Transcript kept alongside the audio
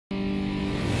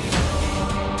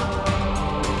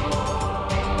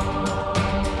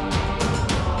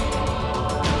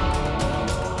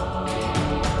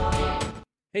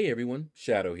Hey everyone,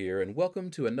 Shaedow here, and welcome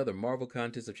to another Marvel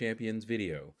Contest of Champions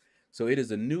video. So it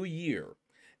is a new year,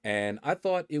 and I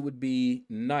thought it would be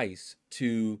nice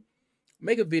to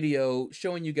make a video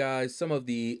showing you guys some of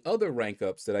the other rank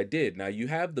ups that I did. Now you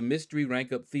have the mystery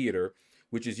rank up theater,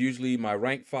 which is usually my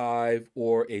rank 5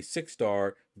 or a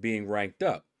 6-star being ranked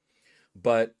up.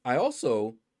 But I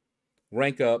also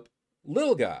rank up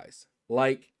little guys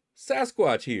like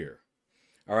Sasquatch here.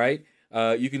 All right,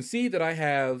 you can see that I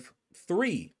have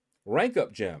 3 rank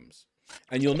up gems,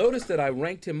 and you'll notice that I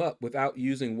ranked him up without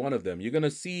using one of them. You're going to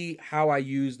see how I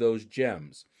use those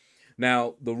gems.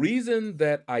 Now, the reason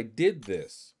that I did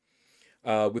this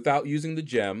without using the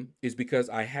gem is because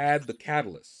I had the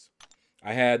catalyst.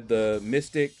 I had the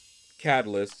Mystic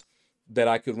Catalyst that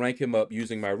I could rank him up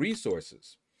using my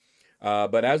resources.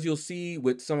 But as you'll see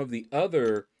with some of the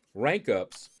other rank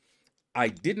ups, I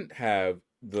didn't have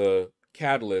the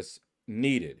catalyst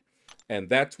needed. And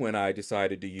that's when I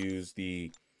decided to use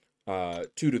the 2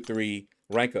 to 3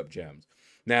 rank up gems.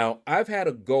 Now, I've had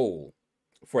a goal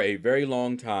for a very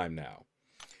long time now.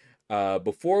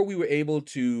 Before we were able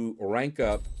to rank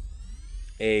up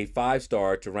a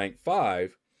 5-star to rank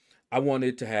 5, I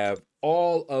wanted to have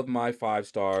all of my 5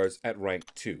 stars at rank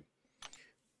 2.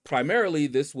 Primarily,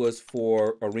 this was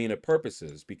for arena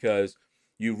purposes because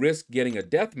you risk getting a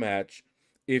death match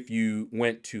if you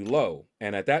went too low.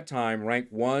 And at that time,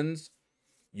 rank 1s,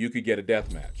 you could get a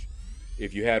death match.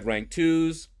 If you had rank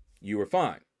 2s, you were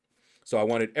fine. So I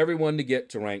wanted everyone to get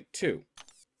to rank 2.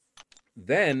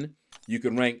 Then you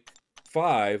could rank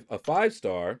 5 a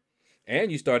 5-star,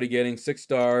 and you started getting 6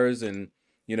 stars and,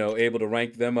 you know, able to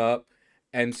rank them up.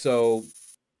 And so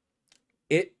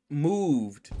it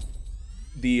moved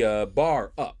the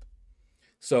bar up.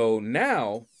 So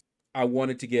now I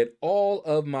wanted to get all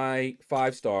of my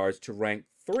 5 stars to rank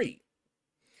 3.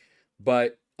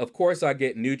 But of course, I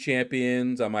get new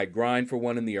champions. I might grind for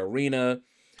one in the arena.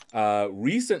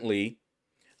 Recently,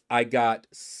 I got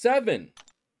 7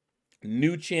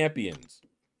 new champions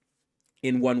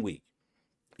in 1 week.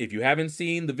 If you haven't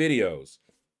seen the videos,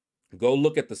 go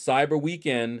look at the Cyber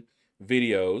Weekend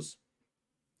videos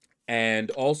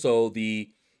and also the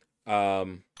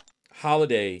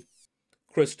holiday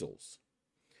crystals,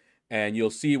 and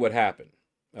you'll see what happened.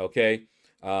 Okay.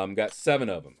 Got 7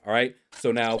 of them. All right.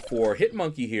 So now for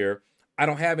Hitmonkey here, I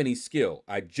don't have any skill.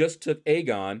 I just took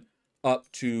Aegon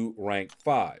up to rank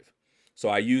 5. So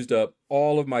I used up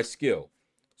all of my skill.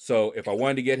 So if I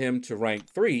wanted to get him to rank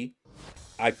 3,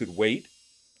 I could wait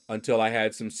until I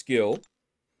had some skill.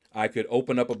 I could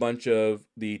open up a bunch of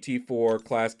the T4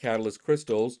 class catalyst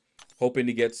crystals, hoping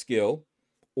to get skill,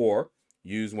 or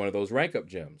use one of those rank up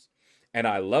gems. And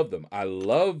I love them. I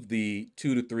love the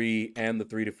 2 to 3 and the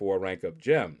 3 to 4 rank up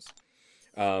gems.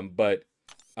 But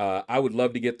I would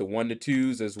love to get the 1 to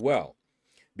 2s as well,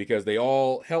 because they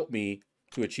all help me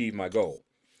to achieve my goal.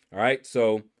 All right.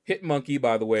 So Hitmonkey,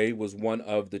 by the way, was one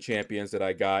of the champions that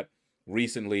I got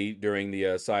recently during the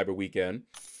Cyber Weekend.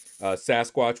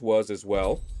 Sasquatch was as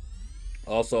well.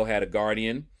 Also had a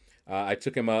Guardian. I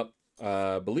took him up.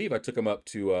 I believe I took him up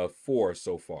to 4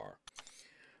 so far.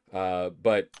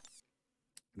 But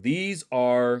these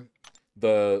are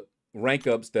the rank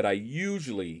ups that I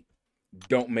usually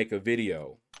don't make a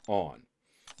video on,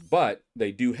 but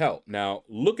they do help. Now,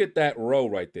 look at that row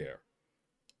right there.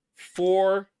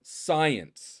 4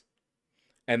 science,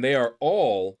 and they are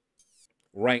all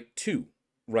ranked 2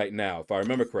 right now, if I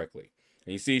remember correctly.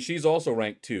 And you see, she's also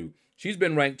ranked 2. She's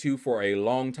been ranked 2 for a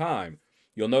long time.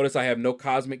 You'll notice I have no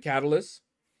Cosmic Catalyst.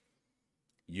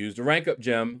 Used a rank up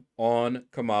gem on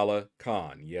Kamala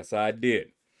Khan. Yes, I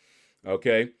did.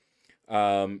 Okay.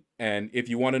 And if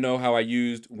you want to know how I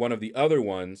used one of the other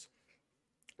ones,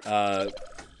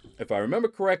 if I remember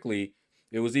correctly,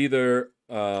 it was either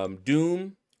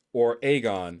Doom or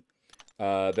Aegon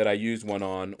that I used one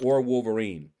on, or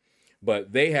Wolverine.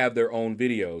 But they have their own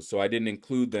videos, so I didn't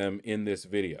include them in this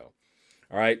video.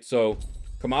 All right, so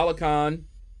Kamala Khan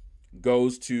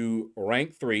goes to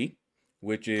rank 3,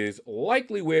 which is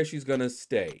likely where she's going to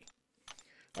stay.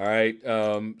 All right,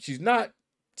 she's not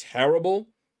terrible,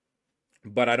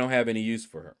 but I don't have any use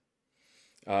for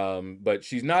her. But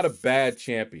she's not a bad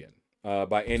champion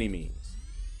by any means.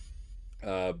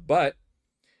 But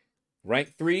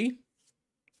rank 3,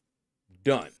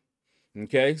 done.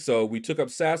 Okay, so we took up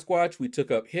Sasquatch, we took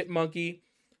up Hitmonkey,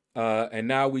 and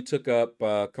now we took up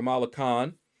Kamala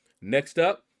Khan. Next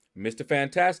up, Mr.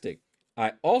 Fantastic.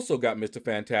 I also got Mr.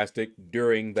 Fantastic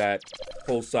during that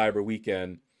whole Cyber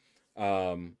Weekend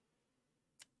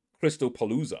Crystal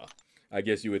Palooza, I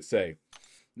guess you would say.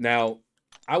 Now,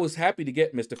 I was happy to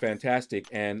get Mr. Fantastic,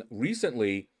 and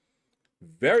recently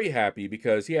very happy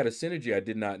because he had a synergy I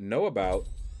did not know about,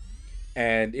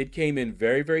 and it came in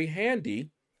very, very handy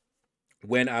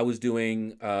when I was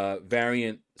doing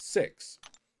variant 6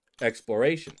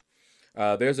 exploration.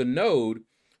 There's a node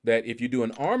that if you do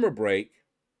an armor break,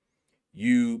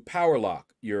 you power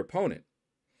lock your opponent,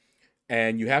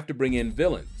 and you have to bring in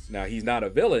villains. Now, he's not a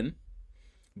villain,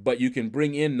 but you can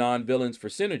bring in non-villains for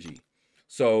synergy.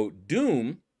 So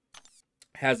Doom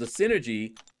has a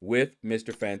synergy with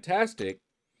Mr. Fantastic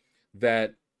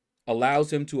that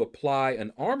allows him to apply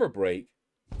an armor break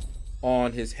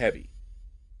on his heavy.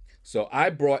 So I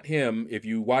brought him, if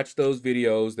you watch those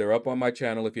videos, they're up on my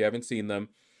channel if you haven't seen them,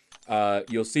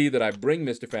 you'll see that I bring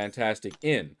Mr. Fantastic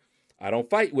in. I don't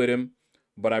fight with him,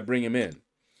 but I bring him in.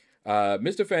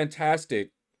 Mr.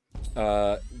 Fantastic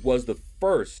was the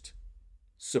first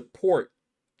support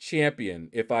champion,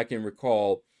 if I can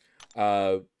recall,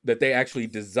 that they actually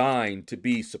designed to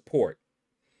be support.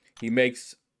 He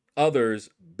makes others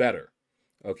better,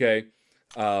 okay?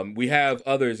 We have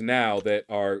others now that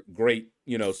are great,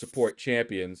 you know, support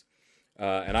champions,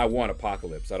 and I want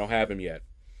Apocalypse. I don't have him yet,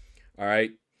 all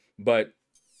right? But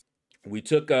we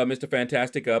took Mr.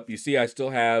 Fantastic up. You see I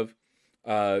still have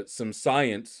some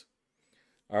science,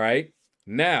 all right?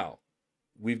 Now,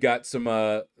 we've got some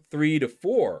 3 to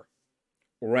 4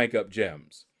 rank up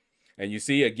gems. And you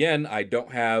see, again, I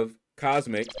don't have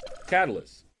Cosmic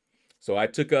Catalyst. So I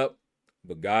took up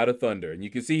the God of Thunder. And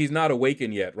you can see he's not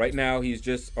awakened yet. Right now, he's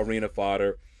just arena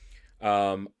fodder.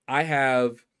 I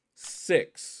have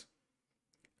 6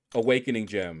 awakening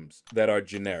gems that are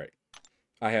generic.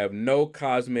 I have no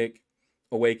Cosmic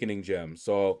awakening gems.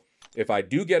 So if I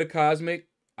do get a Cosmic,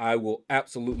 I will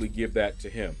absolutely give that to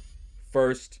him.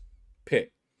 First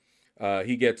pick.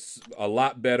 He gets a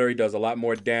lot better. He does a lot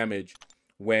more damage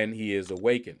when he is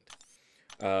awakened.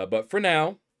 But for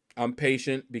now, I'm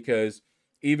patient because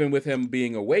even with him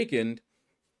being awakened,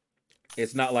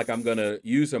 it's not like I'm going to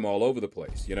use him all over the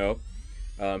place, you know?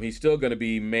 He's still going to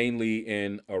be mainly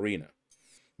in arena.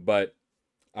 But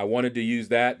I wanted to use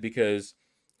that because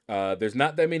there's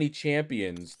not that many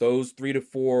champions. Those 3 to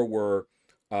 4 were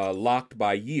locked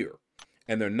by year.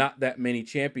 And there are not that many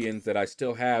champions that I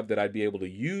still have that I'd be able to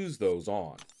use those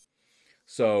on.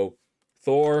 So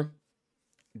Thor,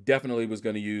 definitely was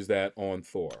going to use that on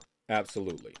Thor.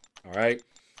 Absolutely. All right.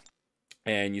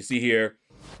 And you see here,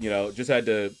 you know, just had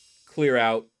to clear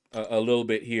out a little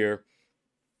bit here.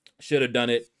 Should have done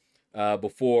it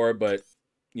before, but,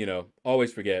 you know,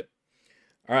 always forget.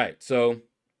 All right. So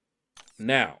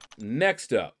now,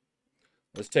 next up,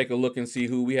 let's take a look and see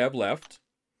who we have left.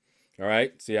 All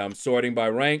right. See, I'm sorting by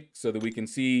rank so that we can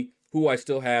see who I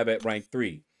still have at rank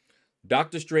 3.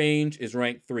 Doctor Strange is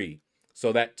rank 3.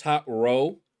 So that top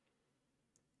row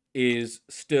is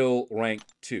still rank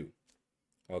 2.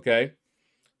 Okay.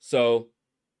 So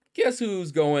guess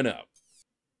who's going up?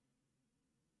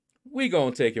 We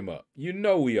gonna take him up. You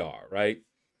know we are, right?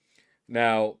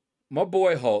 Now, my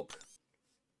boy Hulk,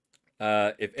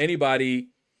 if anybody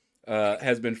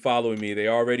has been following me, they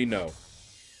already know.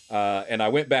 And I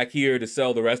went back here to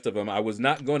sell the rest of them. I was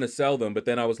not going to sell them, but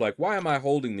then I was like, why am I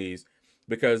holding these?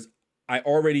 Because I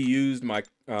already used my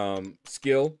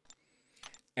skill,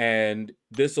 and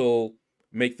this will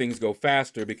make things go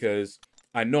faster because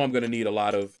I know I'm going to need a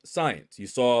lot of science. You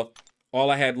saw all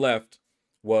I had left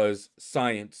was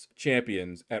science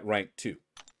champions at rank 2.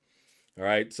 All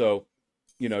right, so,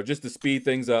 you know, just to speed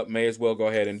things up, may as well go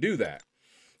ahead and do that.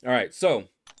 All right, so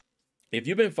if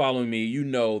you've been following me, you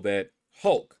know that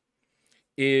Hulk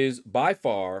is by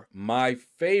far my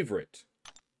favorite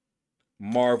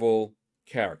Marvel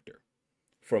character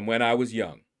from when I was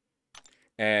young.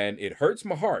 And it hurts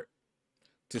my heart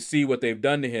to see what they've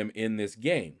done to him in this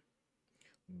game.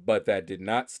 But that did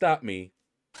not stop me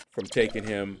from taking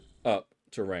him up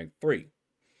to rank 3.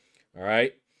 All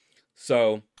right.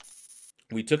 So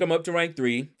we took him up to rank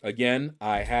 3. Again,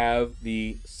 I have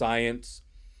the science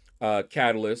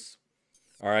catalyst.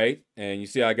 All right. And you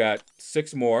see I got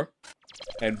 6 more.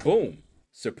 And boom,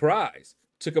 surprise,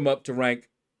 took him up to rank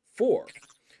 4.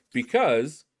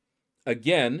 Because,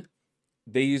 again,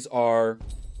 these are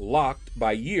locked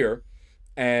by year.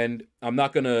 And I'm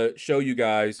not going to show you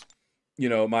guys, you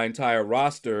know, my entire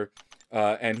roster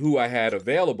and who I had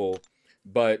available.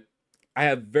 But I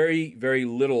have very, very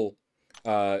little,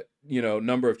 you know,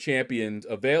 number of champions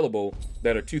available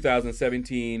that are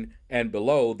 2017 and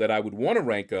below that I would want to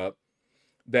rank up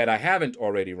that I haven't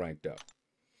already ranked up.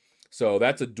 So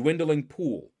that's a dwindling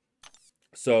pool.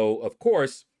 So, of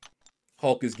course,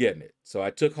 Hulk is getting it. So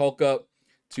I took Hulk up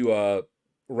to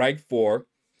rank 4.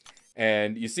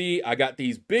 And you see, I got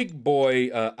these big boy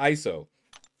ISO.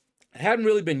 I hadn't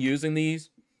really been using these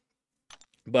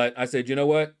But I said, you know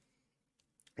what?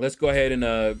 Let's go ahead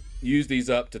and use these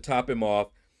up to top him off.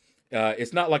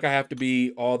 It's not like I have to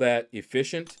be all that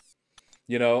efficient.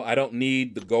 You know, I don't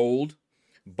need the gold.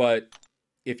 But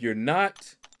if you're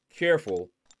not careful,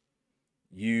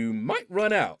 you might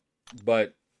run out.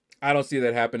 But I don't see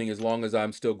that happening as long as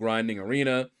I'm still grinding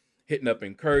arena, hitting up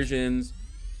incursions.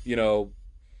 You know,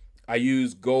 I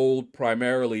use gold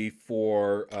primarily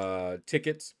for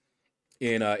tickets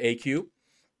in AQ.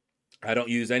 I don't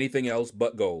use anything else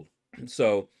but gold.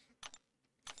 So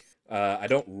I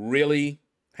don't really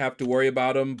have to worry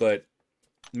about them, but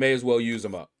may as well use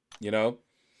them up, you know?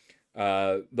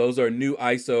 Those are new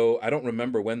ISO. I don't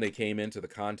remember when they came into the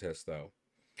contest, though.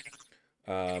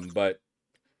 But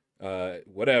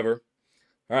whatever.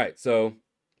 All right, so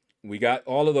we got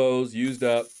all of those used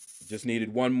up. Just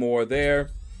needed one more there.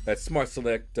 That Smart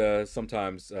Select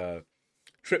sometimes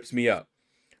trips me up.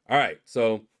 All right,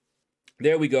 so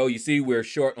there we go. You see we're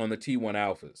short on the T1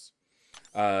 alphas.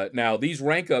 Now, these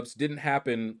rank ups didn't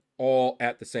happen all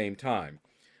at the same time.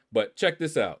 But check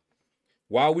this out.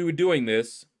 While we were doing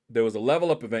this, there was a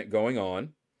level up event going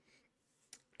on.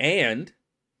 And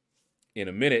in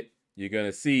a minute, you're going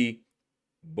to see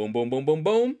boom, boom, boom, boom,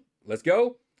 boom. Let's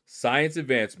go. Science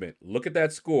advancement. Look at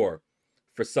that score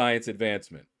for science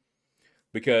advancement.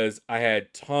 Because I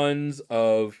had tons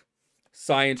of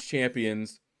science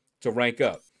champions to rank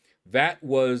up. That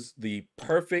was the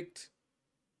perfect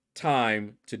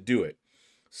time to do it.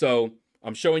 So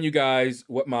I'm showing you guys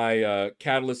what my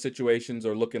catalyst situations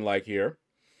are looking like here.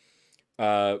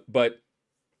 But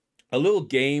a little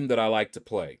game that I like to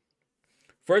play.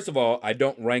 First of all, I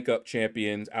don't rank up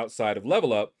champions outside of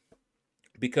level up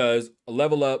because a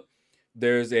level up,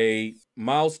 there's a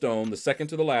milestone, the second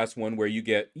to the last one, where you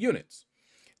get units.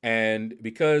 And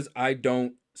because I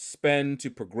don't spend to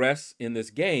progress in this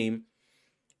game,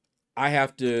 I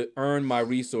have to earn my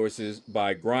resources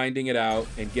by grinding it out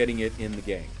and getting it in the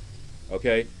game.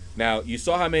 Okay? Now, you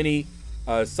saw how many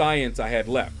science I had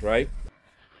left, right?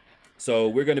 So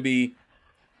we're going to be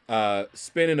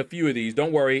spinning a few of these.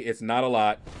 Don't worry, it's not a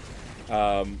lot.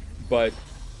 But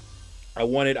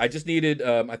I just needed,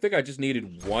 I think I just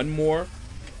needed one more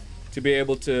to be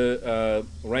able to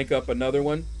rank up another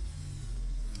one.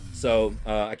 So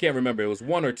I can't remember. It was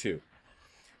one or two.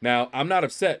 Now, I'm not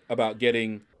upset about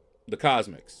getting the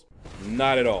Cosmics.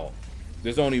 Not at all.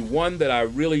 There's only one that I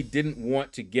really didn't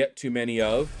want to get too many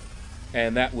of,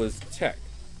 and that was Tech.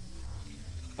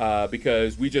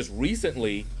 Because we just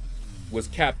recently was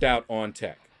capped out on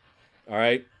Tech. All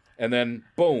right? And then,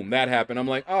 boom, that happened. I'm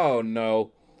like, oh,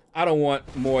 no. I don't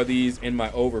want more of these in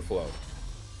my overflow.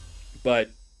 But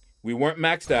we weren't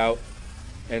maxed out.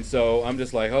 And so I'm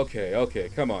just like, okay,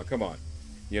 come on.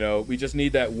 You know, we just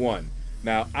need that one.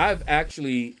 Now, I've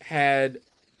actually had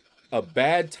a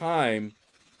bad time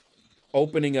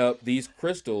opening up these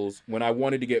crystals when I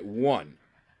wanted to get one.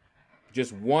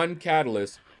 Just one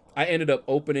catalyst. I ended up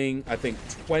opening, I think,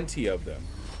 20 of them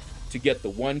to get the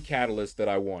one catalyst that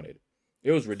I wanted.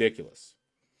 It was ridiculous.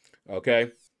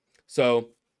 Okay? So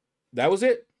that was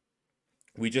it.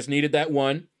 We just needed that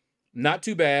one. Not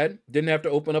too bad. Didn't have to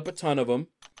open up a ton of them.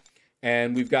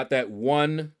 And we've got that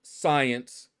one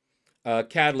science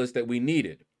catalyst that we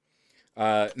needed.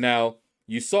 Now,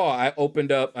 you saw I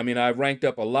ranked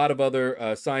up a lot of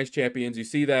other science champions. You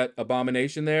see that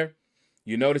abomination there?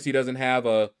 You notice he doesn't have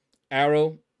a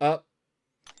arrow up?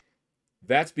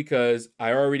 That's because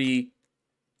I already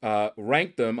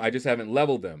ranked them. I just haven't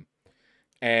leveled them.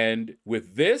 And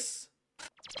with this,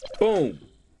 boom,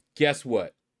 guess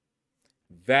what?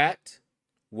 That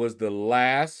was the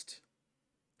last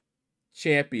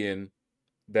champion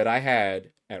that I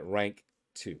had at rank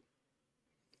 2.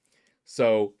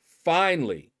 So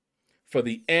finally, for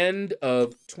the end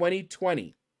of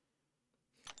 2020,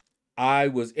 I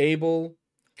was able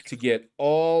to get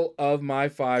all of my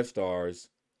 5 stars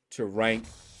to rank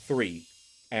 3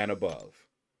 and above.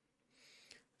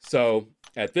 So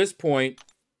at this point,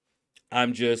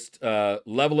 I'm just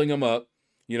leveling them up,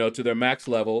 you know, to their max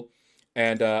level.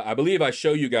 And I believe I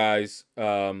show you guys,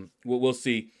 we'll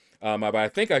see, but I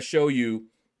think I show you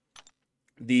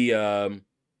the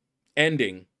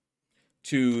ending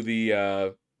to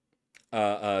the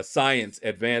science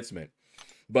advancement.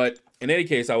 But in any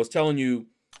case, I was telling you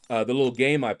the little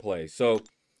game I play. So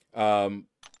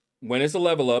when it's a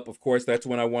level up, of course, that's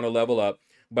when I want to level up.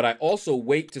 But I also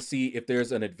wait to see if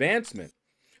there's an advancement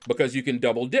because you can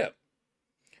double dip.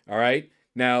 All right.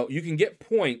 Now, you can get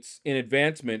points in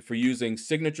advancement for using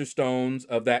signature stones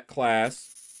of that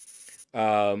class.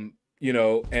 You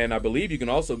know, and I believe you can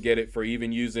also get it for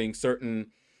even using certain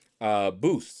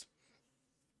boosts.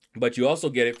 But you also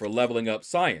get it for leveling up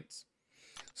science.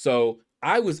 So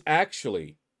I was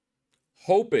actually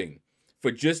hoping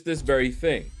for just this very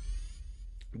thing,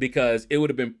 because it would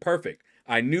have been perfect.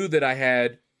 I knew that I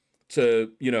had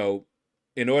to,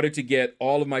 in order to get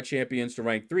all of my champions to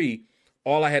rank 3,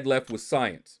 all I had left was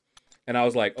science. And I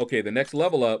was like, okay, the next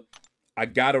level up, I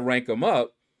got to rank them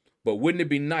up. But wouldn't it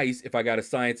be nice if I got a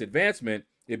science advancement?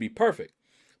 It'd be perfect.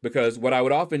 Because what I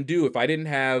would often do if I didn't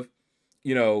have,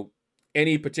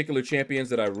 any particular champions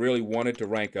that I really wanted to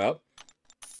rank up,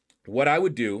 what I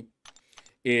would do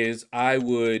is I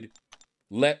would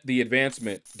let the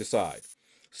advancement decide.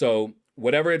 So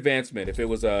whatever advancement, if it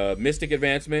was a mystic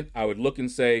advancement, I would look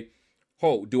and say,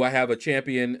 oh, do I have a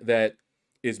champion that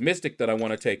is mystic that I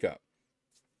want to take up?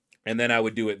 And then I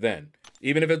would do it then,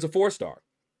 even if it's a 4-star.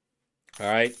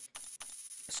 All right.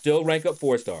 Still rank up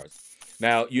 4 stars.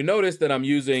 Now, you notice that I'm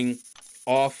using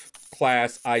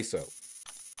off-class ISO.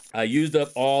 I used up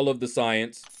all of the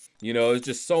science. It's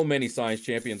just so many science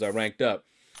champions I ranked up.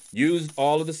 Used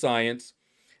all of the science.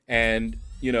 And,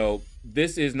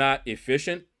 this is not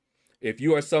efficient. If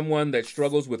you are someone that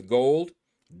struggles with gold,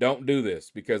 don't do this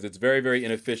because it's very, very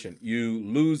inefficient. You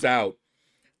lose out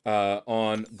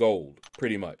on gold,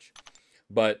 pretty much.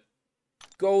 But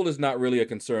gold is not really a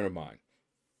concern of mine.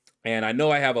 And I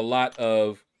know I have a lot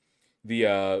of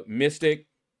the Mystic,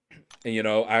 and,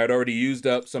 I had already used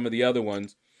up some of the other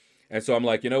ones. And so I'm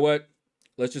like, you know what?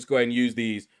 Let's just go ahead and use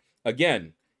these.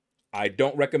 Again, I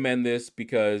don't recommend this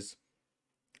because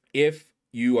if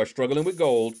you are struggling with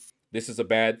gold, this is a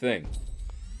bad thing.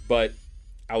 But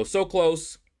I was so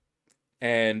close,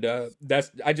 and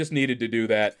I just needed to do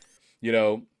that,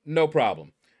 no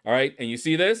problem. All right, and you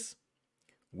see this?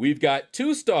 We've got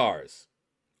 2 stars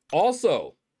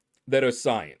also that are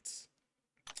science.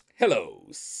 Hello,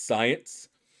 science.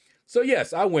 So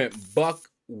yes, I went buck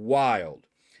wild.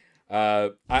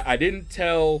 I didn't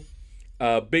tell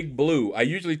Big Blue. I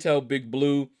usually tell Big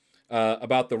Blue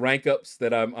about the rank ups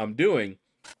that I'm doing,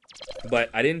 but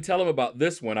I didn't tell him about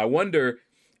this one. I wonder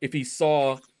if he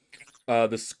saw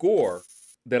the score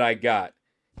that I got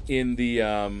in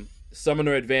the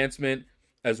Summoner Advancement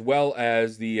as well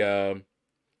as the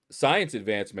Science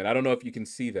Advancement. I don't know if you can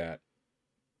see that.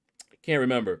 I can't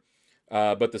remember.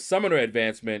 But the Summoner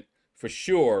Advancement for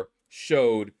sure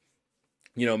showed,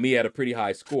 me at a pretty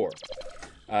high score.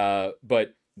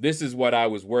 But this is what I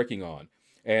was working on.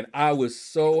 And I was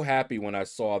so happy when I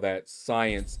saw that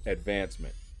Science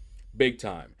Advancement. Big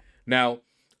time. Now,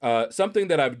 something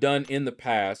that I've done in the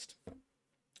past,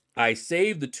 I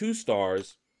saved the 2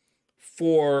 stars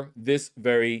for this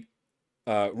very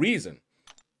reason.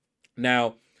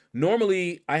 Now,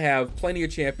 normally I have plenty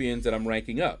of champions that I'm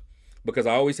ranking up because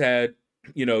I always had,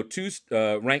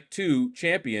 rank 2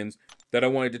 champions that I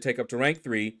wanted to take up to rank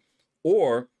 3,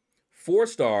 or 4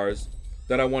 stars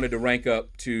that I wanted to rank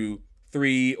up to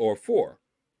 3 or 4.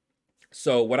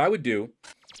 So what I would do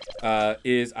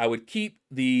is I would keep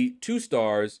the 2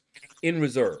 stars in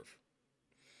reserve.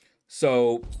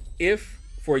 So if,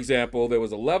 for example, there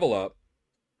was a level up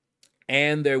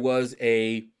and there was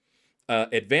a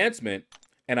advancement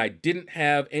and I didn't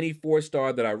have any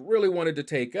 4-star that I really wanted to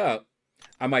take up,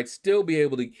 I might still be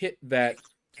able to hit that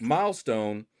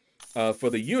milestone for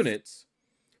the units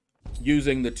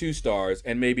using the 2 stars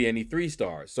and maybe any 3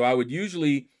 stars. So I would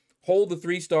usually hold the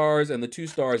 3 stars and the 2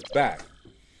 stars back.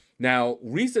 Now,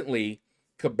 recently,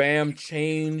 Kabam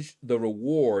changed the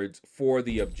rewards for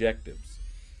the objectives.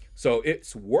 So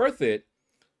it's worth it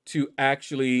to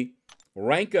actually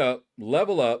rank up,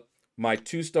 level up my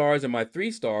 2 stars and my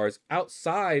 3 stars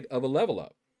outside of a level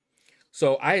up.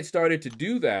 So I had started to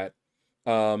do that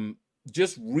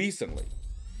just recently.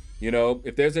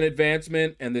 If there's an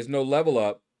advancement and there's no level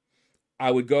up,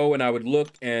 I would go and I would look,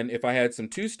 and if I had some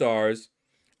 2 stars,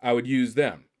 I would use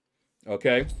them.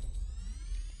 Okay?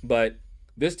 But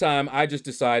this time I just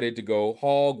decided to go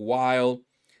hog wild,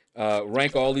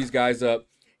 rank all these guys up.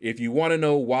 If you want to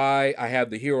know why I have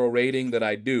the hero rating that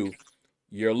I do,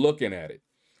 you're looking at it.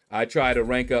 I try to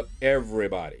rank up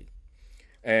everybody.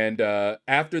 And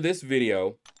after this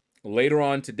video, later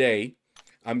on today,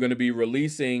 I'm going to be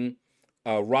releasing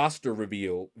a roster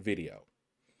reveal video.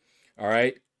 All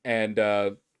right? And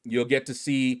you'll get to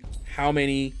see how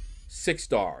many 6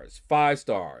 stars, 5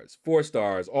 stars, 4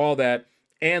 stars, all that,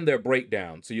 and their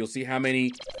breakdown. So you'll see how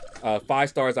many 5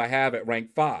 stars I have at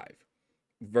rank 5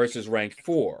 versus rank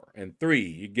 4 and 3.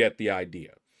 You get the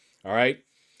idea. All right?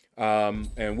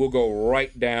 And we'll go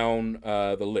right down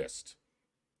the list.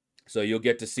 So you'll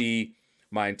get to see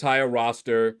my entire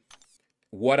roster,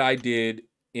 what I did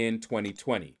in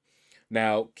 2020.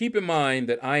 Now, keep in mind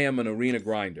that I am an arena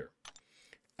grinder.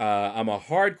 I'm a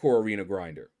hardcore arena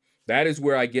grinder. That is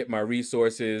where I get my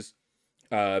resources.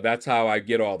 That's how I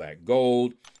get all that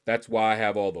gold. That's why I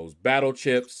have all those battle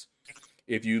chips.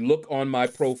 If you look on my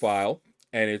profile,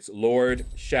 and it's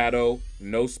LordShaedow,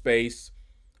 no space,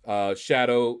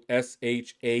 Shaedow,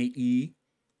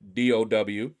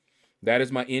 SHAEDOW. That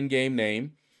is my in-game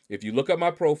name. If you look at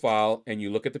my profile and you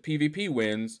look at the PvP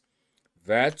wins,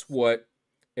 that's what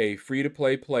a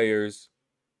free-to-play player's,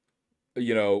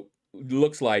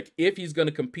 looks like if he's going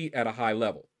to compete at a high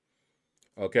level.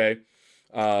 Okay?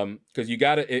 Because you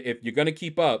got to, if you're going to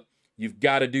keep up, you've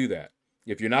got to do that.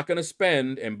 If you're not going to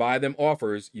spend and buy them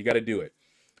offers, you got to do it.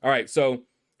 All right, so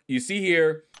you see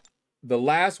here, the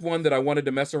last one that I wanted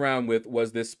to mess around with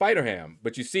was this Spider Ham.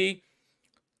 But you see,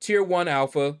 Tier 1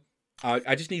 Alpha,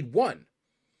 I just need one.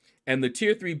 And the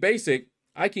Tier 3 Basic,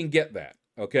 I can get that,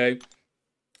 okay?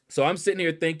 So I'm sitting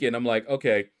here thinking, I'm like,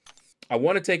 okay, I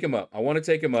want to take him up. I want to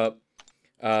take him up.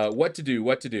 What to do,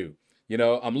 what to do?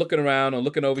 I'm looking around, I'm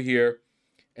looking over here,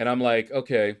 and I'm like,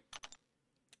 okay,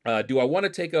 do I want to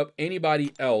take up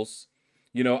anybody else?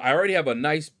 I already have a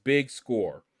nice big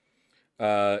score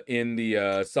in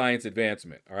the science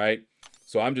advancement, all right?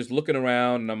 So I'm just looking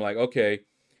around, and I'm like, okay,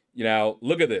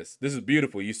 look at this. This is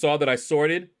beautiful. You saw that I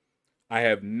sorted. I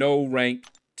have no rank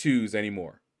 2s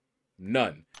anymore.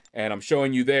 None. And I'm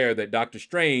showing you there that Dr.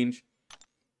 Strange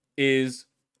is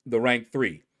the rank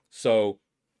 3. So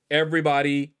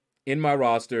everybody in my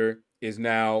roster is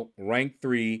now rank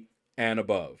 3 and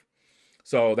above.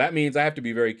 So that means I have to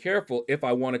be very careful if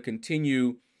I want to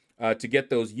continue to get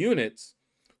those units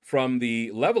from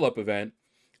the level up event.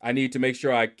 I need to make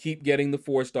sure I keep getting the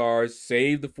 4 stars,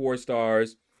 save the 4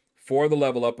 stars for the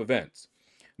level up events.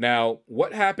 Now,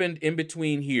 what happened in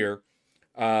between here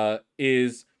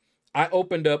is I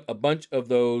opened up a bunch of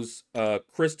those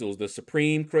crystals, the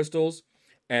Supreme crystals,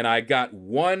 and I got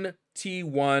one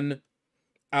T1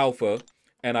 Alpha,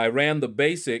 and I ran the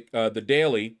basic, the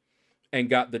daily, and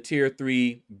got the Tier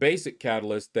 3 basic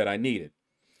catalyst that I needed.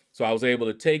 So I was able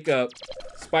to take up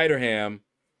Spider Ham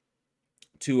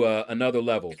to another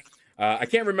level. I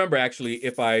can't remember actually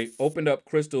if I opened up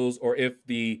crystals or if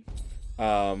the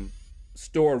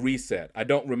store reset. I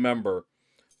don't remember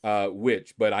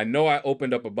which, but I know I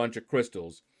opened up a bunch of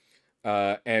crystals.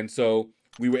 And so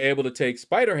we were able to take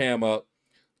Spider Ham up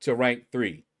to rank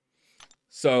 3.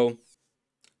 So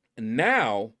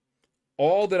now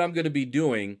all that I'm going to be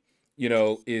doing,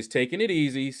 is taking it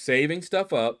easy, saving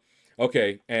stuff up.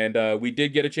 Okay, and we did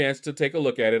get a chance to take a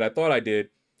look at it. I thought I did.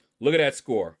 Look at that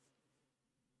score.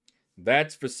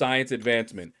 That's for science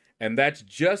advancement. And that's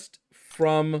just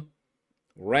from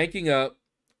ranking up,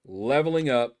 leveling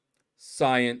up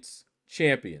science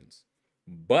champions.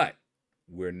 But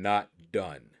we're not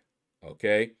done.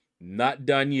 Okay? Not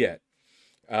done yet.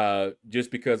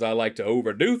 Just because I like to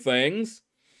overdo things,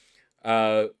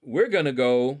 we're going to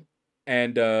go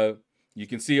and you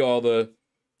can see all the,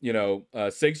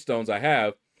 sig stones I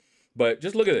have. But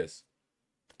just look at this.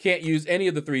 Can't use any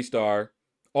of the 3-star.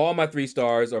 All my 3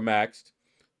 stars are maxed.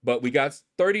 But we got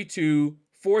 32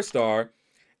 4-star.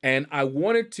 And I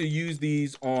wanted to use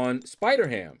these on Spider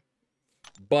Ham.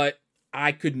 But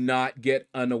I could not get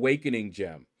an awakening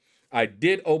gem. I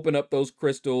did open up those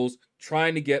crystals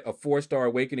trying to get a 4-star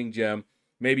awakening gem.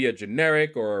 Maybe a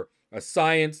generic or a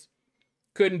science.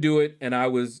 Couldn't do it. And I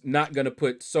was not going to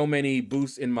put so many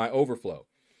boosts in my overflow.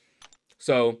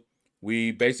 So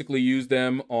we basically used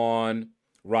them on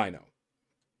Rhino.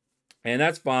 And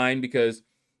that's fine because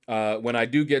when I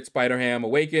do get Spider Ham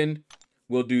awakened,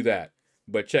 we'll do that.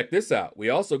 But check this out.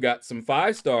 We also got some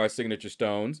 5-star signature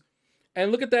stones.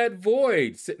 And look at that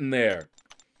void sitting there.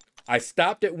 I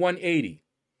stopped at 180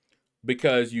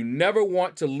 because you never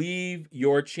want to leave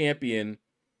your champion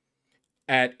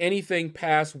at anything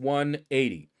past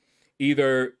 180.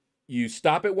 Either you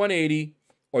stop at 180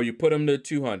 or you put them to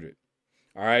 200.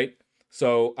 All right.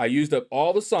 So I used up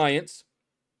all the science.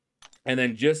 And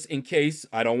then just in case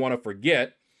I don't want to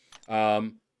forget,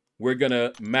 we're going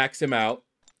to max him out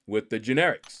with the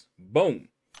generics. Boom.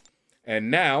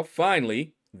 And now,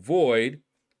 finally, Void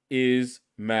is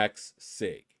max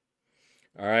sig.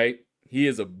 All right. He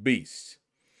is a beast.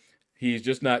 He's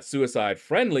just not suicide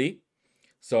friendly,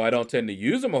 so I don't tend to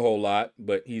use him a whole lot,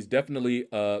 but he's definitely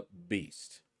a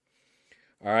beast.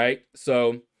 All right.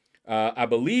 So I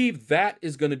believe that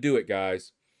is going to do it,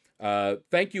 guys.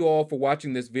 Thank you all for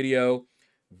watching this video.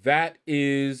 That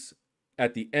is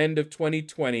at the end of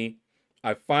 2020.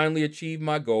 I finally achieved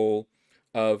my goal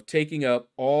of taking up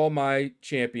all my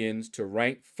champions to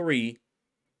rank 3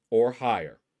 or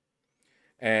higher.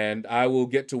 And I will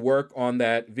get to work on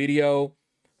that video.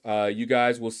 You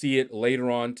guys will see it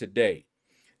later on today.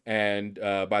 And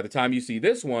by the time you see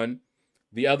this one,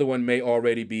 the other one may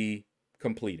already be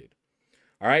completed.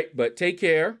 All right, but take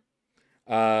care.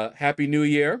 Happy New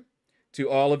Year to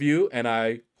all of you, and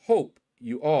I hope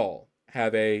you all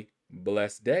have a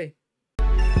blessed day.